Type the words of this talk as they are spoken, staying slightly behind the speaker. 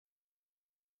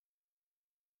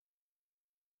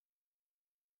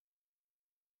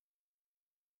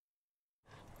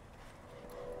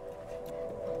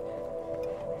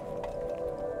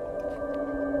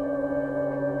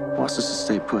wants us to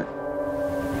stay put.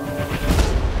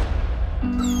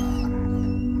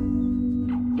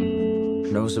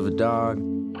 Nose of a dog,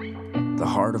 the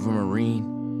heart of a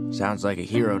Marine. Sounds like a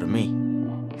hero to me.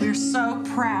 We're so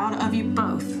proud of you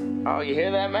both. Oh, you hear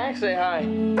that, Max? Say hi.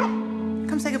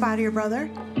 Come say goodbye to your brother.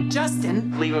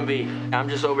 Justin. Leave him be. I'm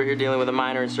just over here dealing with a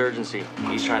minor insurgency.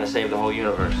 He's trying to save the whole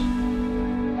universe.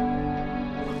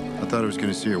 I thought I was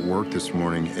gonna see you at work this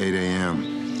morning, 8 a.m.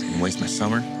 Didn't waste my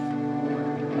summer.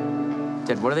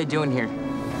 Dad, what are they doing here?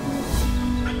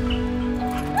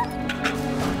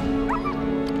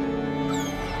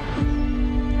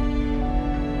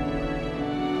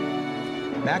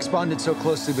 Max bonded so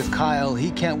closely with Kyle, he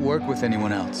can't work with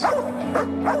anyone else.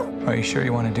 Are you sure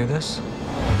you want to do this?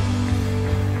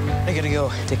 I gotta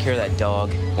go take care of that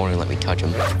dog. Won't even let me touch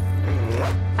him.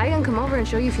 I can come over and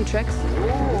show you a few tricks.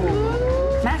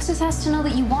 Max just has to know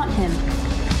that you want him.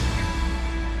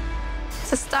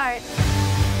 It's a start.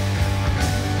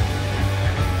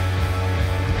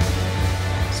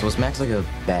 So was Max like a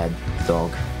bad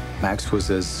dog? Max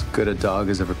was as good a dog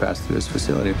as ever passed through this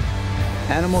facility.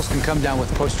 Animals can come down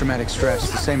with post-traumatic stress,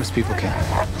 the same as people can.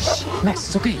 Shh, Max,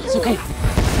 it's okay, it's okay.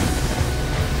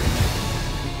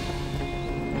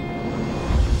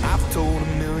 I've told a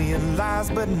million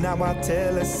lies, but now I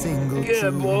tell a single truth.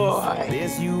 Good boy.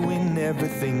 There's you in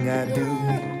everything I do.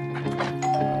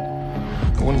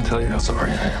 I want to tell you how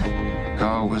sorry I am.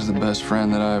 Kyle was the best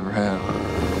friend that I ever had.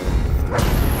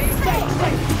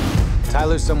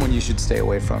 Tyler's someone you should stay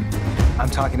away from. I'm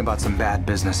talking about some bad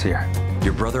business here.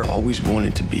 Your brother always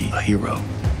wanted to be a hero.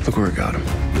 Look where it got him.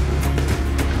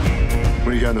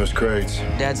 What do you got in those crates?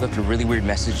 Dad's left a really weird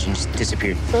message and just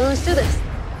disappeared. So let's do this.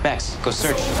 Max, go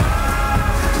search.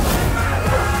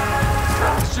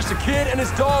 It's just a kid and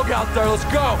his dog out there. Let's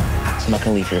go. I'm not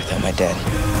gonna leave here without my dad.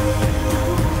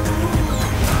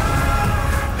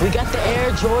 We got the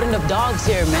Air Jordan of dogs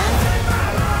here, man.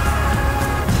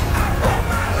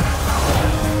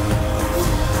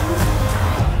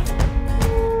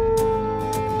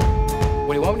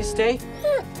 What, do you want me to stay?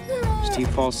 Just till you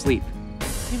fall asleep.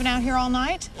 You been out here all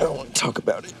night? I don't want to talk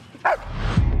about it.